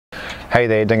Hey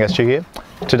there, Dangastu here.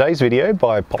 Today's video,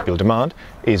 by popular demand,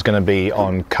 is going to be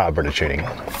on carburetor tuning.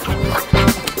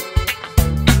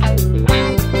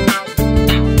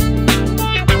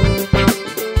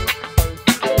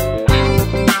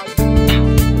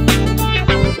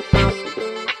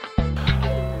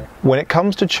 When it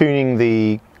comes to tuning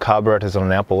the carburetors on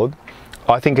an outboard,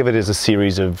 I think of it as a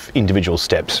series of individual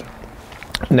steps.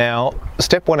 Now,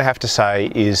 step one I have to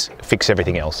say is fix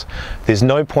everything else. There's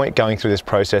no point going through this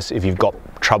process if you've got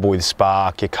trouble with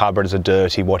spark, your carburetors are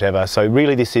dirty, whatever. So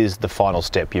really this is the final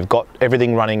step. You've got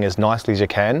everything running as nicely as you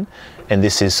can, and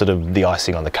this is sort of the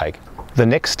icing on the cake. The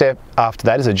next step after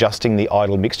that is adjusting the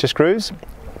idle mixture screws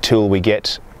till we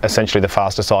get essentially the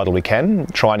fastest idle we can,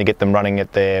 trying to get them running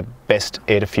at their best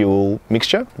air to fuel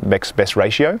mixture, best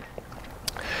ratio.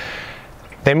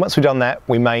 Then once we've done that,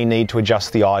 we may need to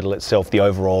adjust the idle itself, the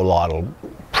overall idle,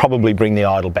 probably bring the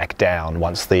idle back down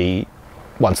once the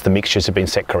mixtures have been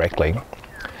set correctly.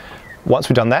 Once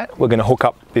we've done that, we're going to hook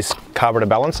up this carburetor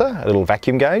balancer, a little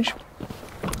vacuum gauge,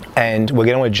 and we're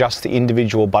going to adjust the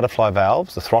individual butterfly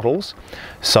valves, the throttles,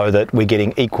 so that we're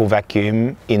getting equal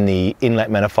vacuum in the inlet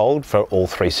manifold for all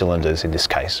three cylinders in this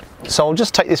case. So I'll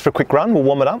just take this for a quick run, we'll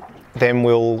warm it up, then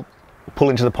we'll pull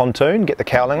into the pontoon, get the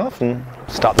cowling off and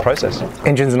start the process.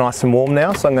 Engine's nice and warm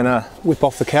now, so I'm going to whip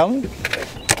off the cowling.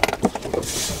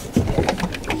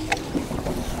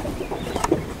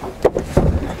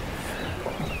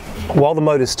 While the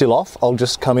motor's still off, I'll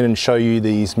just come in and show you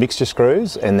these mixture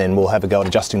screws and then we'll have a go at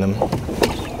adjusting them.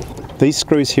 These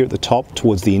screws here at the top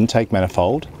towards the intake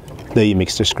manifold, they're your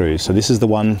mixture screws. So this is the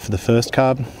one for the first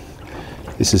carb,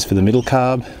 this is for the middle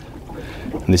carb,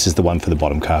 and this is the one for the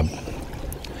bottom carb.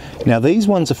 Now these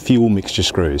ones are fuel mixture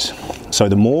screws, so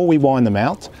the more we wind them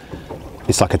out,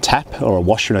 it's like a tap or a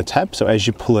washer and a tap, so as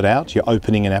you pull it out you're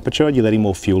opening an aperture and you're letting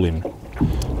more fuel in.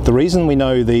 The reason we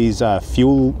know these are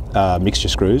fuel mixture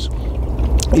screws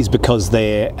is because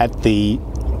they're at the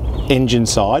engine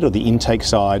side or the intake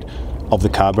side of the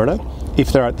carburetor.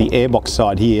 If they're at the airbox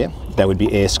side here, they would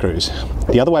be air screws.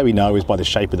 The other way we know is by the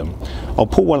shape of them. I'll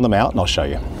pull one of them out and I'll show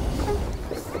you.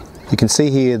 You can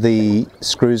see here the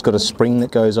screw's got a spring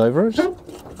that goes over it,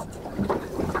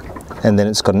 and then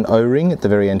it's got an O-ring at the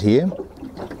very end here.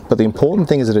 But the important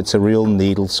thing is that it's a real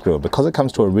needle screw. Because it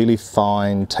comes to a really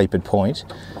fine tapered point,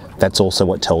 that's also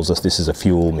what tells us this is a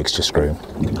fuel mixture screw.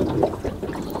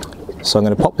 So I'm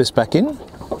going to pop this back in,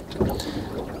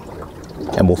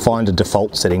 and we'll find a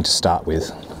default setting to start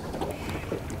with.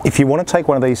 If you want to take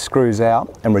one of these screws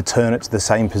out and return it to the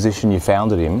same position you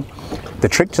found it in, the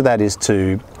trick to that is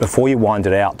to, before you wind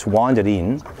it out, to wind it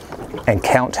in and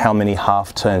count how many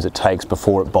half turns it takes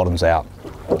before it bottoms out.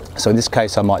 So in this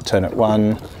case I might turn it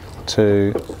 1,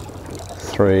 2,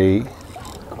 3,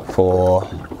 4,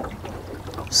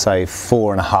 say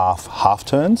 4.5 half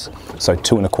turns, so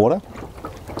 2 1/4.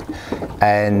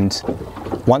 And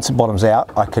once it bottoms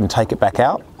out, I can take it back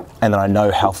out and then I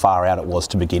know how far out it was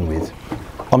to begin with.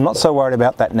 I'm not so worried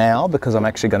about that now because I'm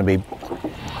actually going to be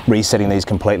resetting these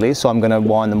completely, so I'm going to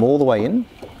wind them all the way in.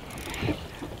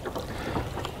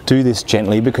 Do this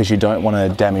gently because you don't want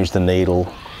to damage the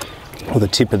needle or the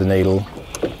tip of the needle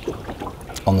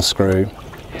on the screw.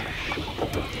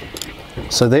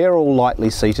 So they're all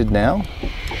lightly seated now,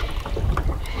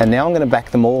 and now I'm going to back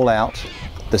them all out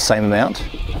the same amount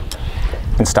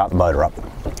and start the motor up.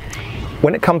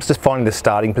 When it comes to finding the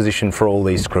starting position for all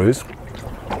these screws,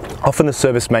 often the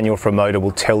service manual for a motor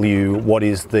will tell you what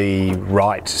is the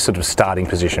right sort of starting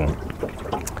position.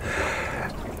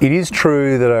 It is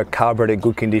true that a carburetor in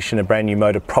good condition, a brand new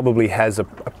motor, probably has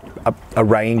a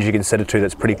range you can set it to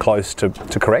that's pretty close to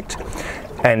correct,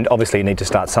 and obviously you need to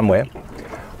start somewhere.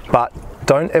 But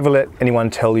don't ever let anyone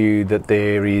tell you that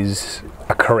there is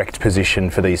a correct position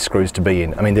for these screws to be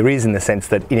in. I mean, there is in the sense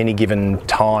that in any given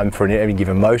time for any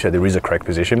given motor there is a correct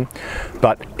position,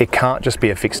 but it can't just be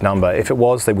a fixed number. If it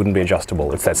was, they wouldn't be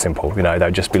adjustable. It's that simple. You know,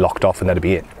 they'd just be locked off and that'd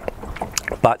be it.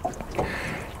 But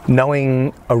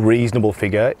knowing a reasonable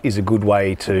figure is a good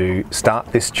way to start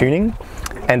this tuning.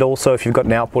 And also, if you've got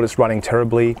an outboard that's running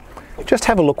terribly, just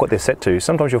have a look what they're set to.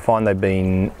 Sometimes you'll find they've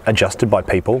been adjusted by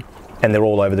people and they're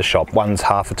all over the shop. One's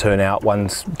half a turn out,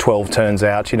 one's 12 turns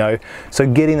out, you know. So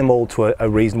getting them all to a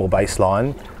reasonable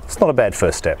baseline, it's not a bad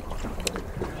first step.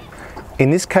 In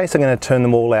this case, I'm going to turn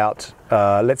them all out,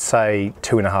 let's say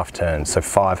 2.5 turns, so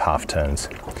 5 half turns.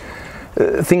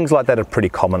 Things like that are pretty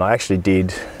common. I actually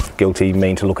did,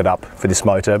 mean to look it up for this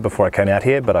motor before I came out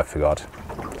here, but I forgot.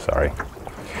 Sorry.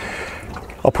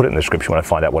 I'll put it in the description when I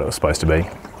find out what it was supposed to be.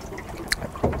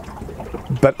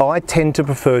 But I tend to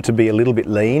prefer to be a little bit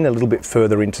lean, a little bit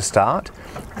further in to start.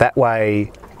 That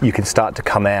way you can start to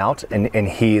come out and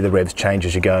hear the revs change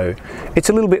as you go. It's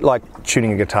a little bit like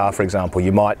tuning a guitar, for example.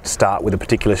 You might start with a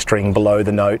particular string below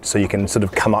the note so you can sort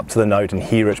of come up to the note and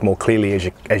hear it more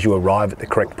clearly as you arrive at the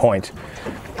correct point.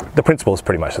 The principle is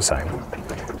pretty much the same.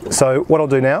 So what I'll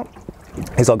do now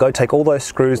is I'll go take all those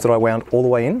screws that I wound all the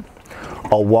way in.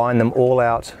 I'll wind them all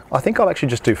out. I think I'll actually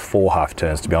just do 4 half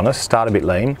turns, to be honest. Start a bit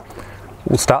lean.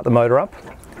 We'll start the motor up,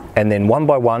 and then one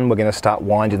by one we're going to start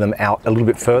winding them out a little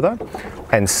bit further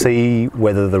and see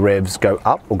whether the revs go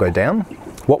up or go down.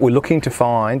 What we're looking to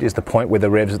find is the point where the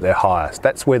revs are at their highest.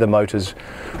 That's where the motor's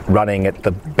running at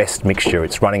the best mixture.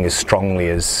 It's running as strongly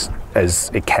as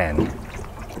it can.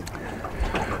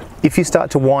 If you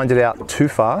start to wind it out too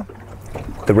far,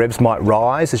 the revs might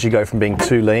rise as you go from being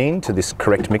too lean to this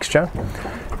correct mixture.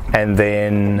 And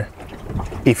then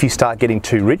if you start getting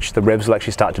too rich, the revs will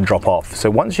actually start to drop off. So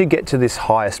once you get to this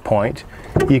highest point,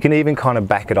 you can even kind of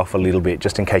back it off a little bit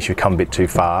just in case you come a bit too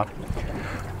far.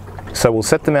 So we'll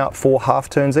set them out 4 half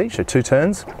turns each, so 2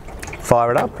 turns,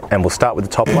 fire it up, and we'll start with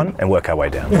the top one and work our way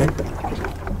down.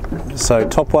 So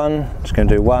top one, just going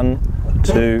to do 1,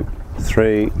 2,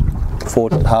 3, 4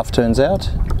 half turns out.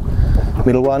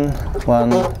 Middle one,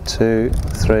 1, 2,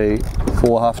 3,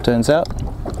 4 half turns out.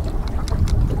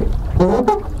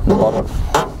 The bottom.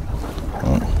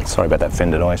 Sorry about that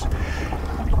fender noise.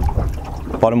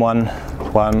 Bottom one,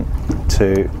 1,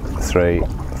 2, 3,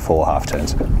 4 half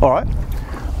turns. All right,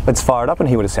 let's fire it up and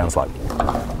hear what it sounds like.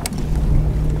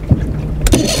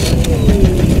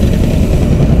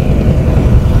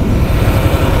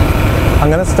 I'm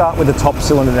going to start with the top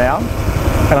cylinder now,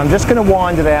 and I'm just going to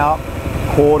wind it out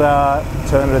quarter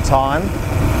turn at a time,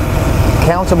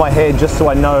 counter my head just so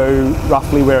I know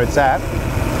roughly where it's at,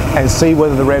 and see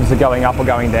whether the revs are going up or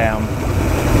going down.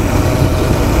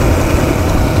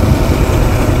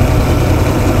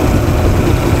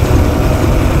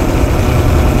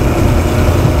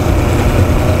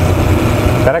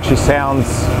 That actually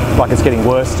sounds like it's getting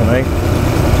worse to me.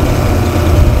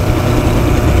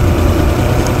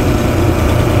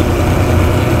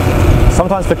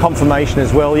 Sometimes for confirmation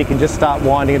as well, you can just start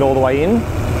winding it all the way in.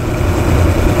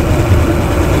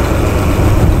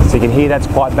 So you can hear that's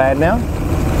quite bad now.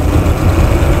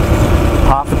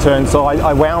 Half a turn, so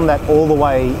I wound that all the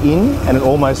way in and it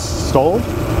almost stalled.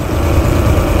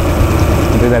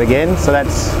 I'll do that again, so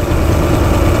that's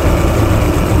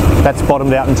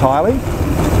bottomed out entirely.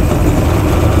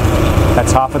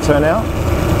 That's half a turn out.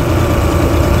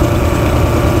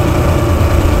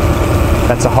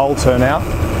 That's a whole turn out.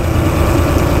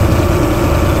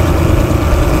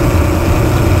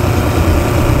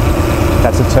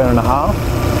 That's a turn and a half.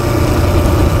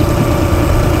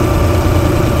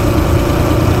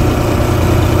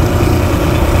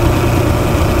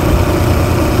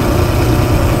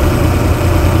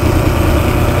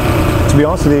 To be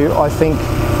honest with you, I think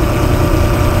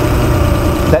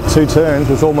that 2 turns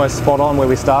was almost spot on where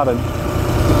we started.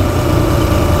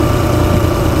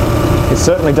 It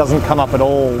certainly doesn't come up at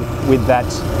all with that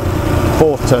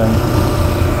 4th turn.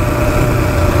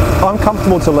 I'm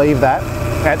comfortable to leave that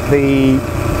at the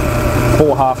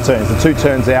 4 half turns, the 2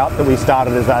 turns out that we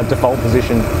started as our default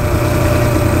position.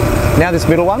 Now this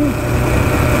middle one,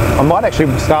 I might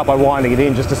actually start by winding it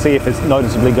in just to see if it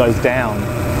noticeably goes down.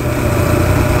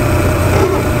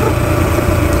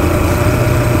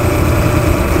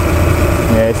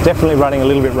 Yeah, it's definitely running a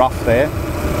little bit rough there.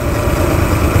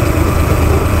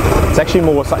 It's actually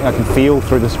more something I can feel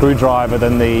through the screwdriver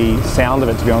than the sound of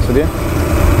it, to be honest with you.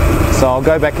 So I'll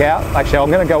go back out. Actually, I'm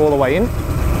going to go all the way in.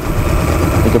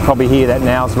 You can probably hear that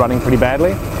now, it's running pretty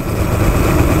badly.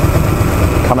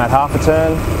 Come out half a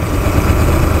turn,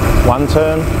 1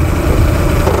 turn,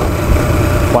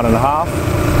 1 and a half,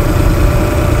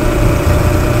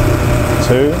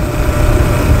 2. You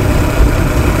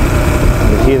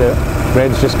can hear the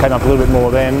revs just came up a little bit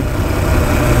more then.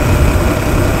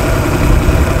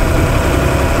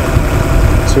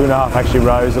 2 and a half actually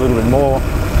rose a little bit more.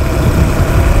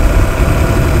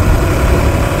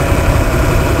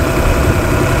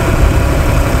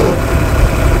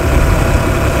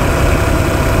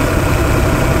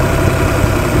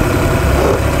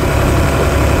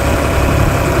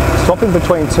 Swapping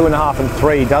between 2 and a half and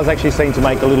 3 does actually seem to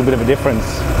make a little bit of a difference.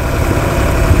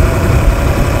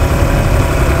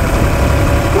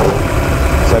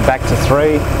 So back to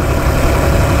 3.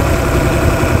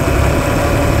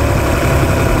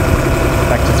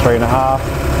 Back to 3 and a half.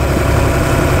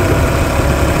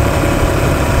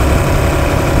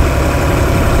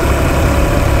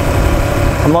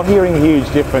 I'm not hearing a huge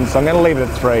difference, so I'm going to leave it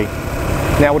at 3.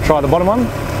 Now we'll try the bottom one.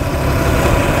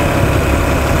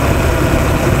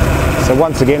 So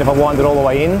once again, if I wind it all the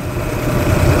way in,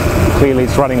 clearly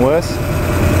it's running worse.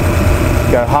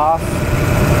 Go half,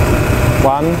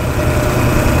 1,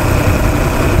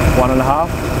 1.5,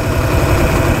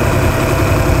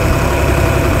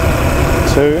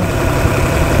 2,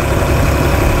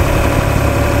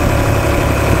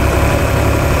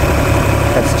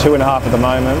 that's 2.5 at the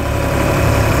moment.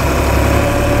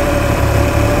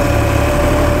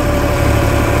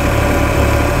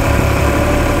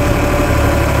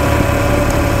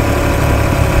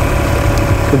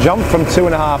 The jump from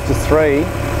 2.5 to 3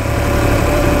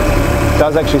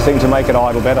 does actually seem to make it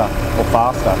idle better or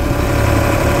faster.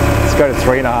 Let's go to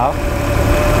 3.5.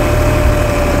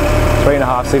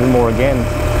 3.5's even more again.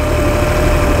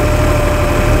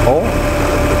 4.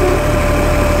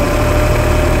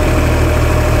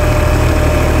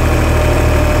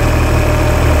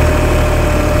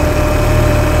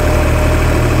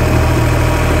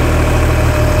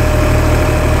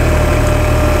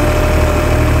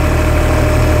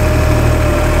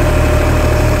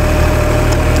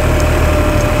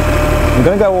 I'm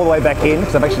going to go all the way back in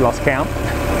because I've actually lost count.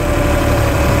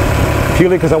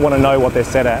 Purely because I want to know what they're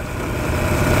set at.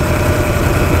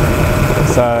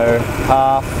 So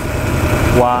half,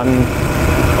 1,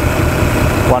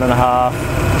 1.5,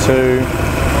 2,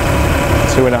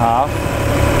 2.5.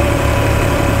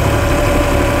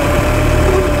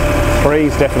 3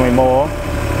 is definitely more.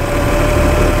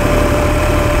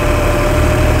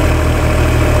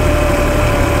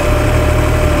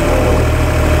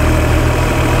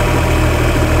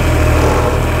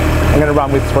 I'm going to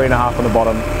run with 3.5 on the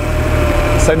bottom.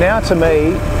 So now to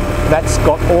me, that's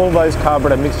got all those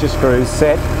carburetor mixture screws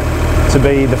set to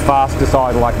be the fastest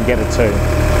idle I can get it to.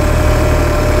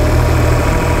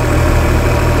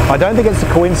 I don't think it's a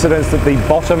coincidence that the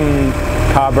bottom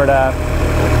carburetor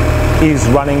is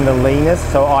running the leanest,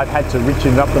 so I've had to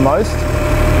richen it up the most,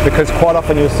 because quite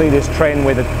often you'll see this trend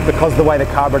where because the way the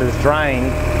carburetors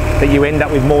drain, that you end up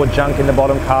with more junk in the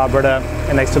bottom carburetor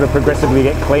and they sort of progressively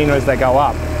get cleaner as they go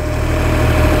up.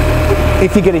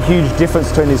 If you get a huge difference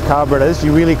between these carburetors,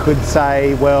 you really could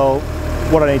say, well,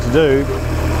 what I need to do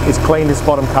is clean this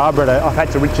bottom carburetor. I've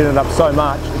had to richen it up so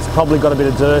much, it's probably got a bit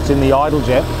of dirt in the idle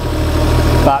jet,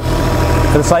 but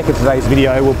for the sake of today's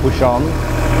video, we'll push on.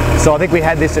 So I think we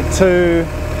had this at 2,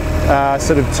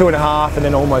 sort of 2.5, and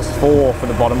then almost 4 for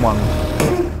the bottom one.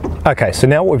 Okay, so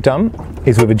now what we've done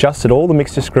is we've adjusted all the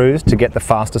mixture screws to get the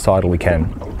fastest idle we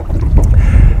can.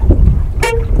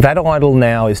 That idle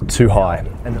now is too high.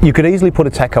 You could easily put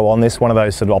a tacho on this, one of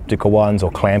those sort of optical ones,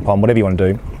 or clamp on, whatever you want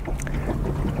to do,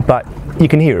 but you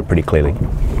can hear it pretty clearly.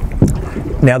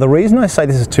 Now the reason I say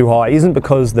this is too high isn't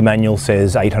because the manual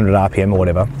says 800 RPM or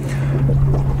whatever.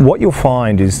 What you'll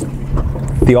find is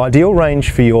the ideal range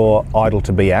for your idle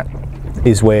to be at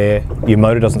is where your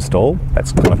motor doesn't stall.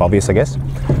 That's kind of obvious, I guess.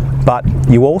 But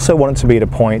you also want it to be at a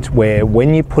point where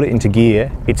when you put it into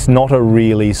gear, it's not a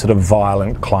really sort of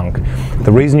violent clunk.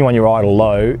 The reason you want your idle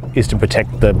low is to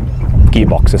protect the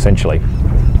gearbox, essentially.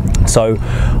 So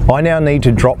I now need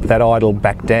to drop that idle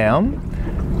back down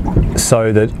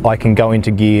so that I can go into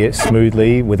gear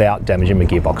smoothly without damaging my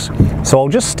gearbox. So I'll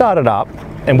just start it up,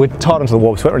 and we're tied onto the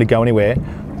wall, so it won't really go anywhere,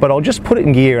 but I'll just put it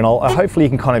in gear, and hopefully you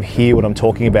can kind of hear what I'm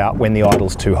talking about when the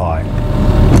idle's too high.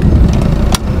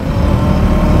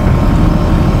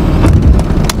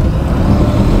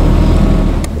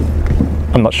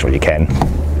 I'm not sure you can.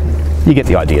 You get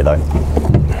the idea though.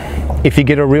 If you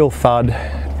get a real thud,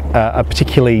 a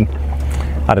particularly,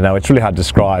 I don't know, it's really hard to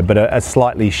describe, but a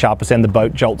slightly sharper sound, the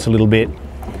boat jolts a little bit,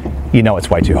 you know it's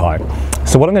way too high.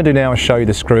 So what I'm going to do now is show you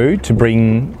the screw to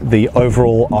bring the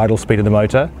overall idle speed of the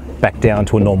motor back down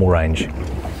to a normal range.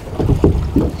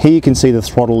 Here you can see the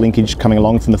throttle linkage coming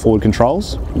along from the forward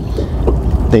controls.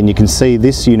 Then you can see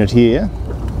this unit here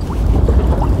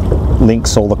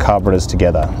links all the carburetors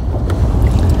together.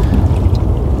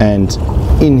 And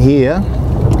in here,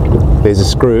 there's a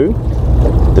screw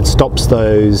that stops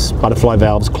those butterfly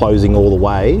valves closing all the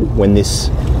way when this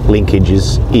linkage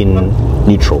is in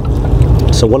neutral.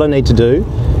 So what I need to do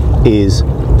is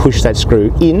push that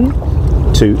screw in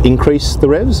to increase the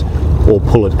revs, or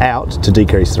pull it out to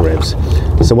decrease the revs.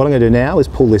 So what I'm going to do now is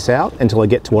pull this out until I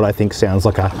get to what I think sounds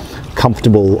like a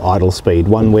comfortable idle speed,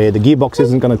 one where the gearbox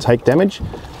isn't going to take damage,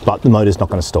 but the motor's not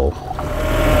going to stall.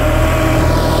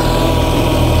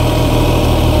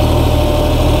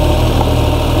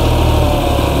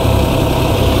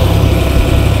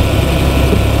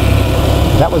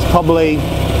 That was probably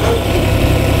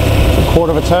a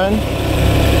quarter of a turn.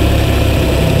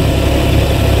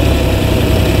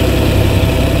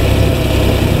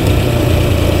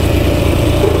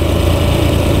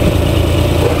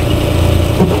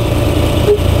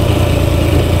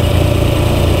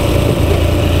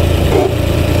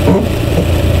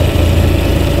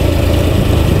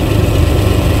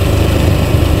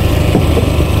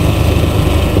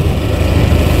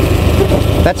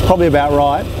 That's probably about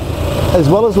right. As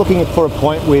well as looking for a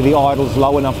point where the idle's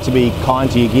low enough to be kind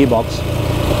to your gearbox.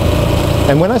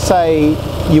 And when I say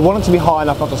you want it to be high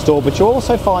enough not to stall, but you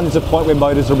also find there's a point where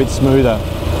motors are a bit smoother.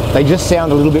 They just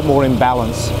sound a little bit more in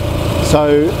balance.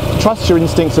 So trust your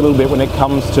instincts a little bit when it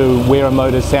comes to where a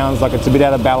motor sounds like it's a bit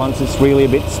out of balance, it's really a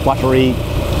bit spluttery.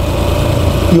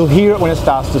 You'll hear it when it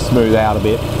starts to smooth out a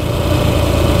bit.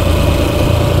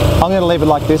 I'm going to leave it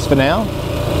like this for now,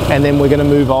 and then we're going to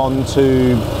move on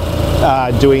to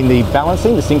doing the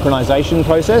balancing, the synchronisation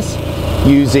process,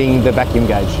 using the vacuum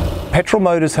gauge. Petrol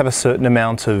motors have a certain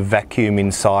amount of vacuum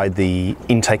inside the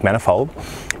intake manifold,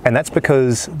 and that's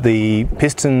because the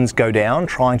pistons go down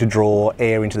trying to draw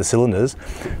air into the cylinders,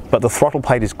 but the throttle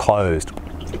plate is closed,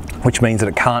 which means that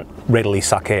it can't readily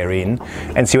suck air in,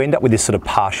 and so you end up with this sort of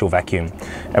partial vacuum.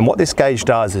 And what this gauge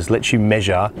does is lets you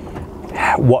measure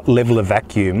what level of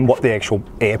vacuum, what the actual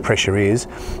air pressure is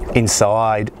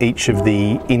inside each of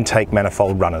the intake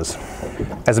manifold runners.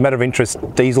 As a matter of interest,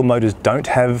 diesel motors don't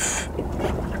have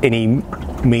any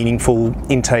meaningful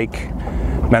intake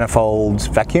manifold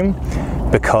vacuum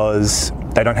because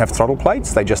they don't have throttle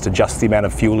plates, they just adjust the amount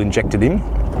of fuel injected in.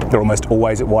 They're almost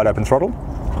always at wide open throttle.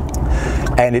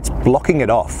 And it's blocking it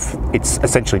off, it's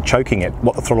essentially choking it,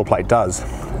 what the throttle plate does,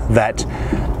 that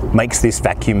makes this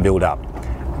vacuum build up.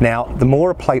 Now, the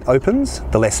more a plate opens,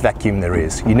 the less vacuum there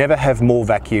is. You never have more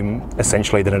vacuum,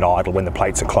 essentially, than at idle when the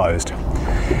plates are closed.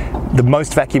 The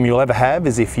most vacuum you'll ever have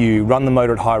is if you run the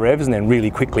motor at high revs and then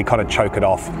really quickly kind of choke it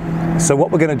off. So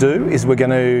what we're going to do is we're going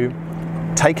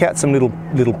to take out some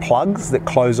little plugs that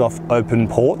close off open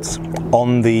ports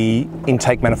on the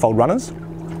intake manifold runners,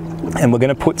 and we're going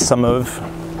to put some of,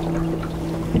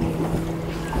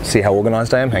 see how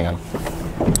organised I am, hang on.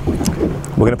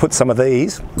 We're going to put some of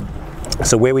these.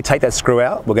 So where we take that screw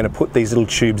out, we're going to put these little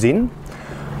tubes in.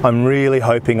 I'm really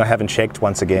hoping, I haven't checked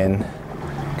once again,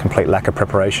 complete lack of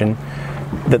preparation,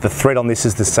 that the thread on this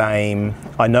is the same.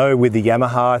 I know with the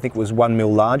Yamaha, I think it was 1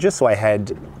 mil larger, so I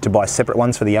had to buy separate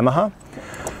ones for the Yamaha.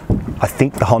 I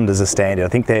think the Hondas are standard. I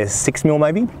think they're 6 mil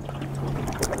maybe.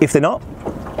 If they're not,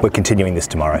 we're continuing this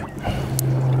tomorrow.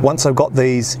 Once I've got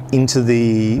these into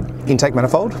the intake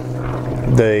manifold,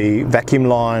 the vacuum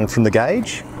line from the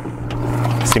gauge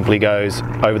simply goes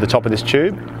over the top of this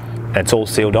tube and it's all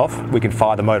sealed off. We can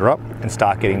fire the motor up and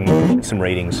start getting some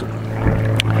readings.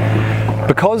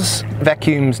 Because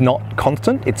vacuum's not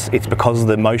constant, it's because of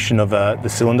the motion of the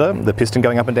cylinder, the piston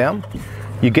going up and down,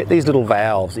 you get these little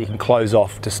valves that you can close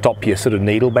off to stop your sort of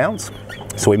needle bounce.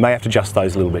 So we may have to adjust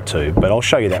those a little bit too, but I'll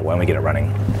show you that when we get it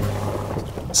running.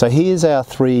 So here's our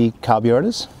 3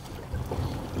 carburetors,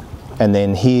 and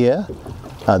then here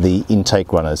are the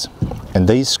intake runners. And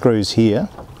these screws here,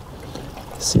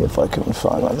 let's see if I can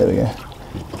find one, there we go.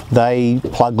 They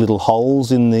plug little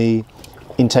holes in the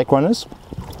intake runners.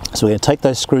 So we're going to take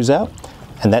those screws out,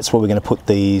 and that's where we're going to put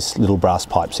these little brass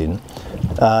pipes in.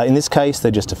 In this case,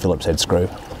 they're just a Phillips head screw.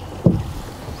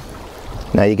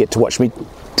 Now you get to watch me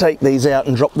take these out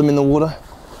and drop them in the water.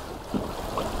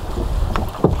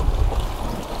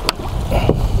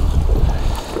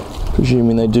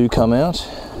 Presuming they do come out.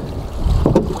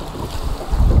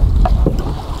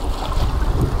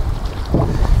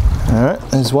 Alright,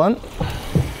 there's one.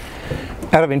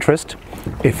 Out of interest,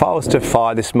 if I was to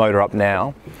fire this motor up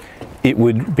now, it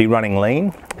would be running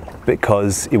lean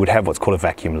because it would have what's called a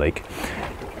vacuum leak.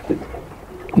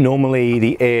 Normally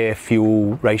the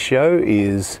air-fuel ratio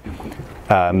is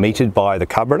metered by the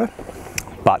carburetor,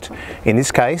 but in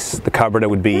this case the carburetor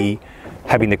would be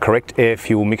having the correct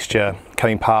air-fuel mixture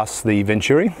coming past the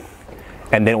venturi,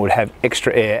 and then it would have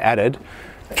extra air added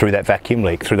through that vacuum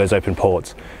leak, through those open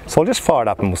ports. So I'll just fire it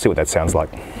up and we'll see what that sounds like.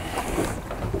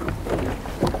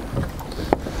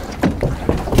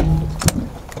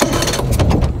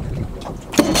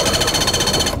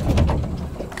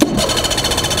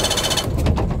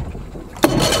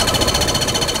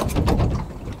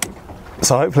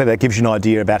 So hopefully that gives you an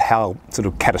idea about how sort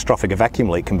of catastrophic a vacuum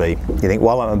leak can be. You think,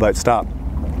 why won't my boat start?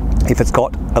 If it's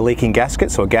got a leaking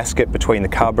gasket, so a gasket between the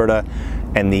carburetor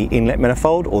and the inlet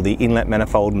manifold, or the inlet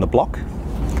manifold and the block,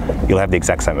 you'll have the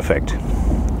exact same effect.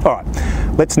 All right,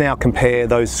 let's now compare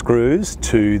those screws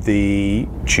to the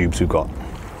tubes we've got.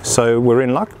 So we're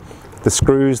in luck. The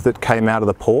screws that came out of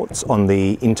the ports on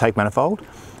the intake manifold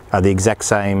are the exact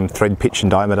same thread pitch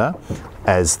and diameter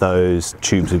as those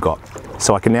tubes we've got.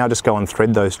 So I can now just go and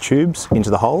thread those tubes into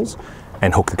the holes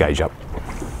and hook the gauge up.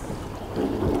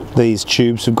 These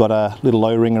tubes have got a little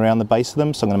O-ring around the base of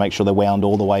them, so I'm going to make sure they're wound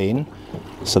all the way in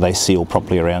so they seal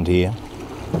properly around here.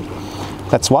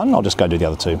 That's one, I'll just go do the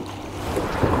other 2.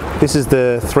 This is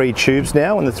the 3 tubes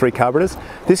now and the 3 carburetors.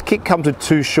 This kit comes with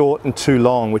 2 short and 2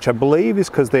 long, which I believe is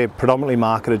because they're predominantly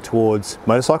marketed towards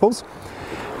motorcycles,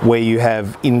 where you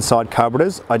have inside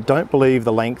carburetors. I don't believe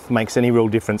the length makes any real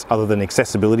difference other than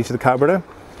accessibility to the carburetor.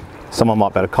 Someone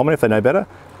might be able to comment if they know better,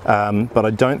 but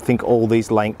I don't think all these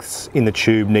lengths in the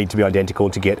tube need to be identical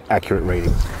to get accurate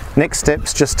reading. Next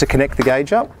step's just to connect the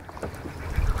gauge up.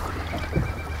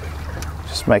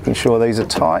 Just making sure these are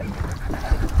tight.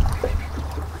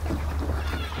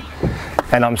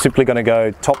 And I'm simply going to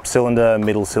go top cylinder,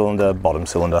 middle cylinder, bottom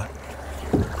cylinder.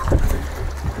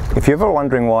 If you're ever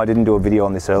wondering why I didn't do a video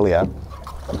on this earlier,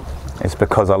 it's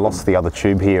because I lost the other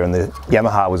tube here and the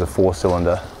Yamaha was a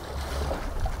 4-cylinder.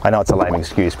 I know it's a lame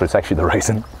excuse, but it's actually the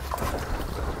reason.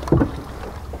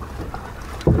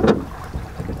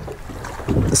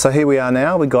 So here we are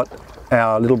now, we've got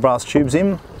our little brass tubes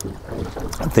in,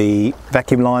 the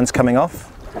vacuum lines coming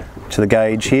off to the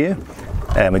gauge here,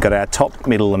 and we've got our top,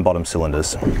 middle and bottom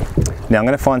cylinders. Now I'm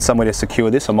going to find somewhere to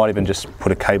secure this. I might even just put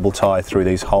a cable tie through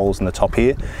these holes in the top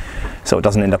here so it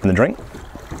doesn't end up in the drink.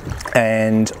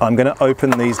 And I'm going to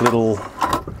open these little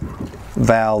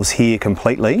valves here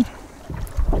completely,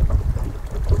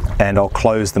 and I'll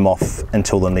close them off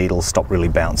until the needles stop really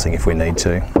bouncing if we need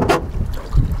to.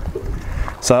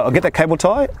 So I'll get that cable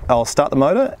tie, I'll start the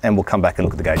motor and we'll come back and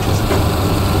look at the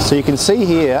gauges. So you can see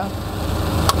here,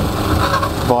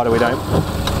 provided we don't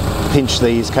pinch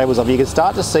these cables off, you can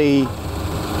start to see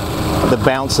the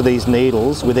bounce of these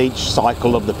needles with each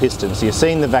cycle of the piston. So you're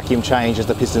seeing the vacuum change as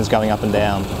the piston's going up and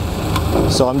down.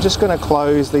 So I'm just going to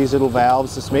close these little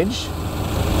valves a smidge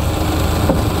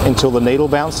until the needle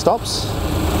bounce stops.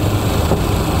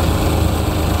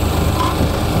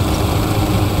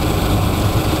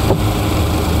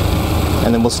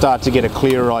 And then we'll start to get a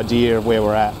clearer idea of where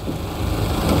we're at.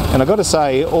 And I've got to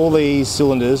say, all these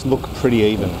cylinders look pretty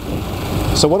even.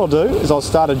 So what I'll do is I'll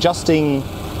start adjusting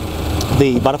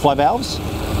the butterfly valves.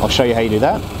 I'll show you how you do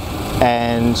that.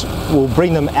 And we'll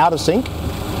bring them out of sync,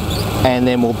 and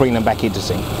then we'll bring them back into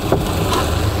sync.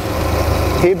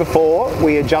 Here before,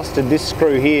 we adjusted this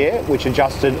screw here, which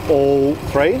adjusted all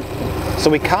 3. So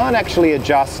we can't actually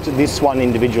adjust this one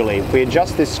individually. If we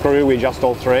adjust this screw, we adjust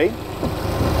all 3.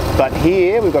 But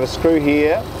here, we've got a screw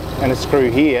here and a screw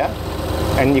here.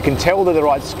 And you can tell they're the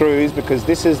right screws because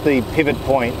this is the pivot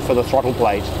point for the throttle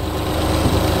plate.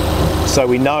 So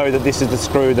we know that this is the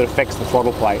screw that affects the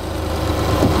throttle plate.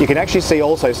 You can actually see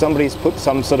also somebody's put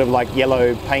some sort of like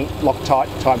yellow paint Loctite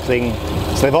type thing.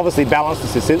 So they've obviously balanced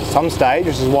this at some stage,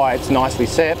 which is why it's nicely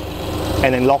set,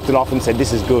 and then locked it off and said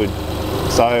this is good.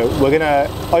 So we're going to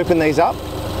open these up,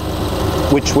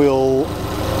 which will,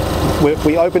 if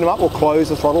we open them up, we'll close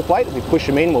the throttle plate. If we push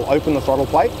them in, we'll open the throttle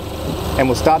plate, and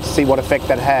we'll start to see what effect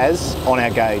that has on our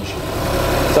gauge.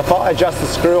 So if I adjust the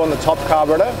screw on the top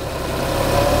carburetor,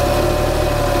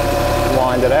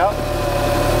 wind it out.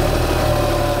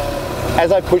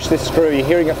 As I push this screw, you're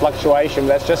hearing a fluctuation, but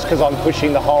that's just because I'm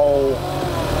pushing the whole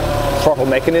throttle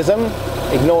mechanism.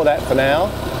 Ignore that for now.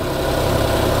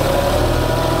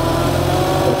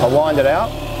 But if I wind it out,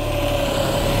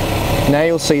 now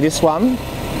you'll see this one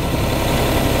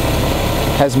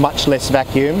has much less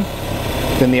vacuum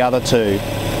than the other 2.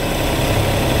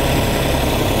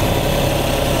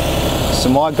 So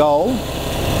my goal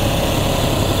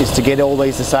is to get all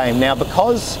these the same. Now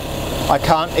because I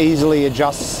can't easily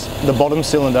adjust the bottom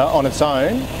cylinder on its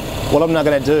own, what I'm now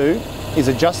going to do is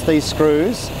adjust these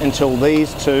screws until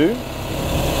these 2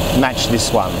 match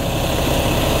this one.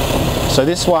 So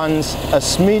this one's a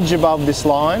smidge above this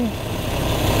line,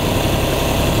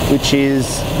 which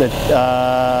is the,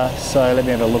 so let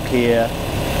me have a look here.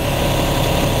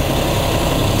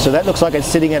 So that looks like it's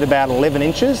sitting at about 11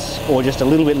 inches or just a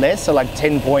little bit less, so like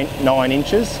 10.9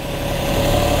 inches.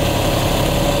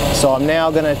 So I'm now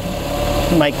going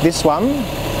to make this one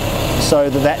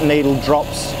so that that needle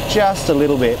drops just a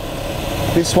little bit.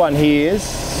 This one here is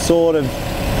sort of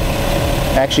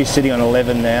actually sitting on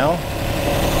 11 now.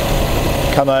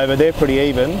 Come over, they're pretty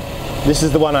even. This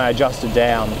is the one I adjusted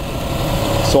down.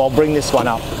 So I'll bring this one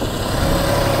up.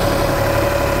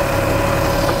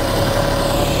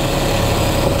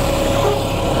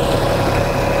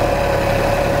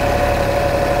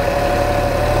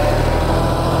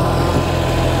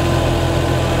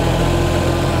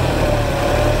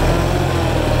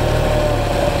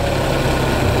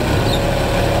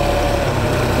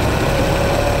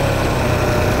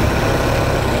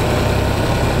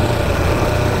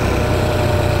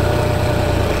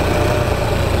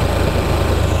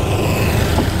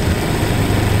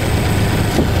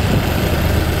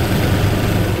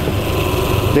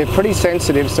 They're pretty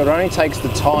sensitive, so it only takes the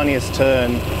tiniest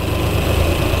turn.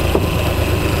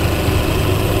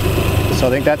 So I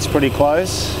think that's pretty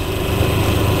close.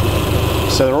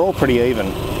 So they're all pretty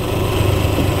even.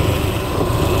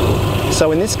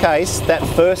 So in this case, that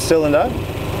first cylinder,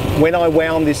 when I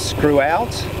wound this screw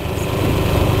out,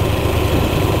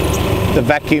 the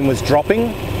vacuum was dropping.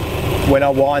 When I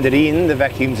wind it in, the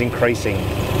vacuum's increasing.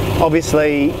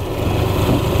 Obviously,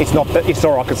 it's not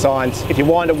rocket science. If you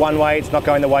wind it one way, it's not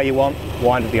going the way you want,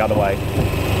 wind it the other way.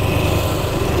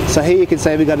 So here you can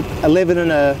see we've got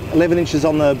 11 inches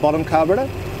on the bottom carburetor,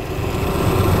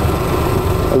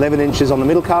 11 inches on the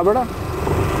middle carburetor,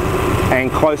 and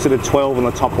closer to 12 on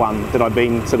the top one that I've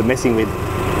been sort of messing with.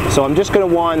 So I'm just going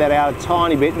to wind that out a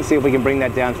tiny bit and see if we can bring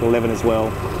that down to 11 as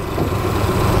well.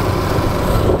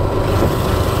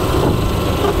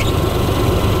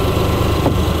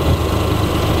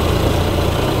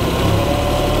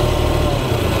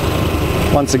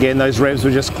 Once again, those revs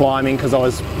were just climbing because I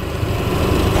was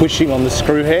pushing on the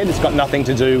screw head. It's got nothing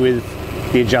to do with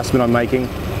the adjustment I'm making.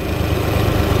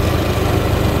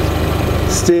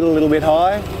 Still a little bit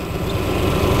high.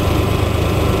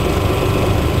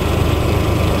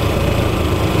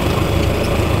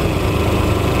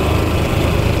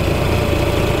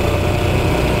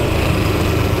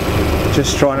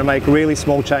 Just trying to make really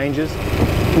small changes.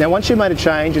 Now once you've made a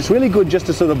change, it's really good just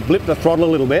to sort of blip the throttle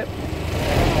a little bit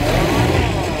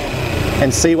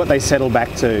and see what they settle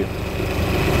back to.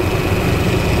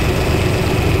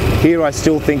 Here I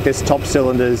still think this top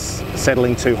cylinder's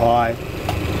settling too high.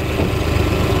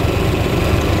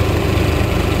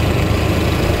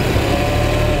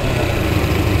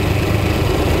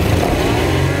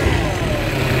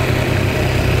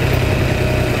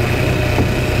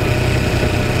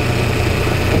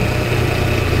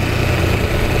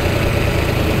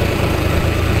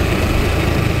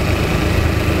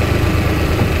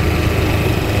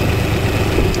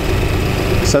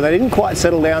 So they didn't quite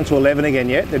settle down to 11 again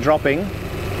yet, they're dropping,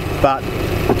 but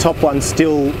the top one's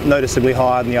still noticeably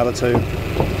higher than the other two.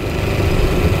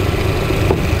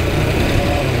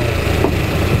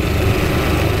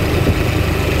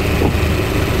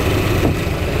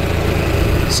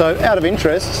 So out of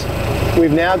interest,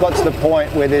 we've now got to the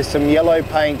point where there's some yellow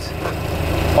paint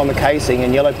on the casing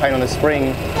and yellow paint on the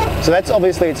spring. So that's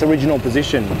obviously its original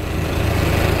position.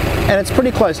 And it's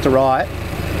pretty close to right.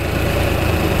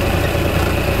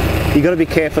 You've got to be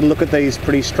careful to look at these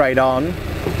pretty straight on,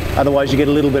 otherwise you get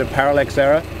a little bit of parallax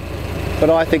error. But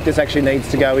I think this actually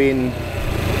needs to go in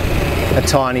a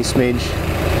tiny smidge.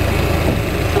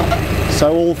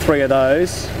 So all three of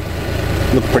those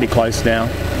look pretty close now.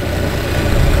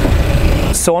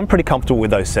 So I'm pretty comfortable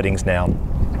with those settings now.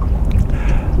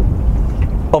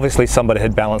 Obviously somebody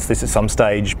had balanced this at some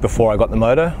stage before I got the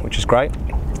motor, which is great.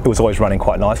 It was always running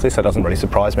quite nicely, so it doesn't really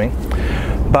surprise me.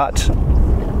 But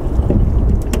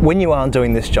when you are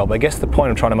doing this job, I guess the point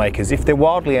I'm trying to make is if they're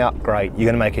wildly out, great,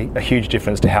 you're going to make a huge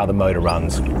difference to how the motor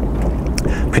runs,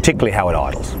 particularly how it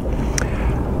idles.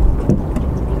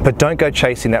 But don't go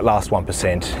chasing that last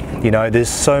 1%. You know, there's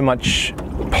so much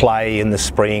play in the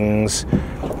springs,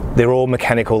 they're all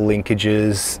mechanical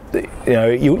linkages, you know,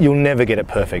 you'll never get it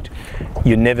perfect.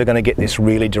 You're never going to get this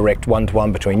really direct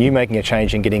one-to-one between you making a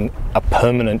change and getting a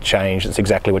permanent change that's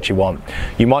exactly what you want.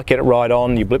 You might get it right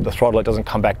on, you blip the throttle, it doesn't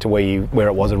come back to where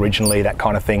it was originally, that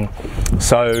kind of thing.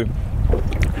 So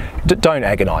don't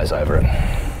agonise over it.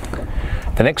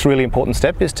 The next really important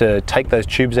step is to take those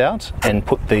tubes out and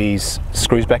put these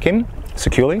screws back in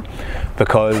securely,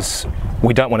 because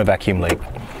we don't want a vacuum leak.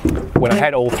 When I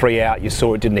had all three out, you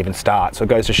saw it didn't even start, so it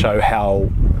goes to show how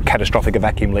catastrophic a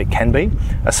vacuum leak can be.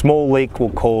 A small leak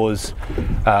will cause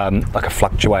like a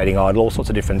fluctuating idle, all sorts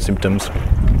of different symptoms.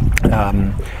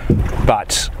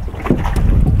 But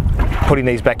putting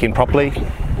these back in properly,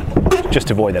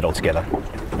 just avoid that altogether.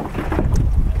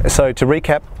 So to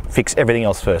recap, fix everything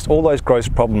else first. All those gross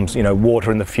problems, you know,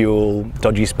 water in the fuel,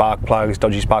 dodgy spark plugs,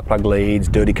 dodgy spark plug leads,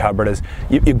 dirty carburetors,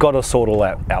 you've got to sort all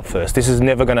that out first. This is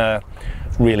never going to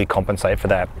really compensate for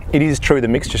that. It is true the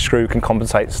mixture screw can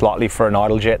compensate slightly for an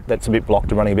idle jet that's a bit blocked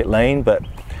and running a bit lean, but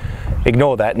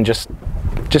ignore that and just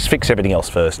fix everything else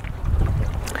first.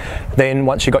 Then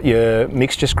once you've got your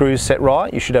mixture screws set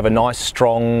right, you should have a nice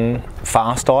strong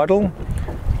fast idle.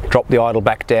 Drop the idle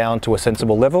back down to a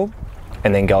sensible level,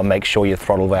 and then go and make sure your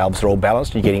throttle valves are all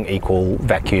balanced, you're getting equal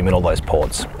vacuum in all those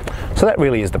ports. So that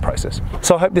really is the process.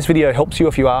 So I hope this video helps you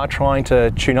if you are trying to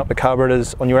tune up the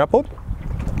carburetors on your outboard.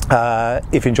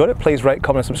 If you enjoyed it, please rate,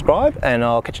 comment and subscribe, and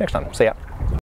I'll catch you next time. See ya.